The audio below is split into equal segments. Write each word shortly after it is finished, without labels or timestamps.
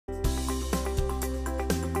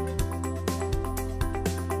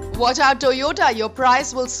Watch out Toyota, your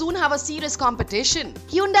price will soon have a serious competition.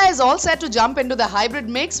 Hyundai is all set to jump into the hybrid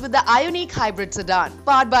mix with the IONIQ hybrid sedan.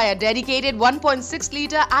 Powered by a dedicated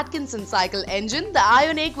 1.6-litre Atkinson cycle engine, the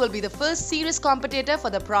IONIQ will be the first serious competitor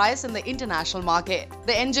for the Prius in the international market.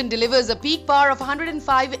 The engine delivers a peak power of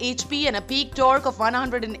 105 HP and a peak torque of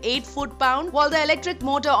 108 foot-pound, while the electric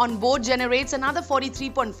motor on board generates another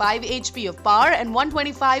 43.5 HP of power and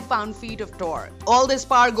 125 pound-feet of torque. All this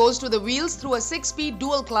power goes to the wheels through a 6-speed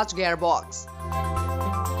dual-clutch gearbox.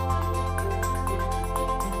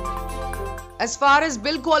 As far as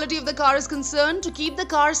build quality of the car is concerned, to keep the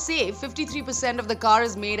car safe, 53% of the car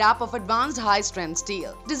is made up of advanced high-strength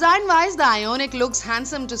steel. Design-wise, the IONIQ looks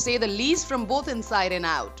handsome to say the least from both inside and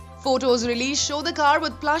out. Photos released show the car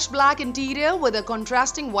with plush black interior with a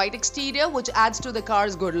contrasting white exterior, which adds to the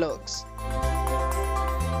car's good looks.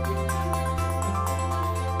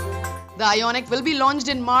 The IONIQ will be launched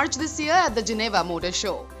in March this year at the Geneva Motor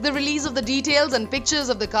Show. The release of the details and pictures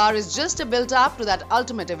of the car is just a build-up to that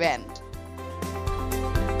ultimate event.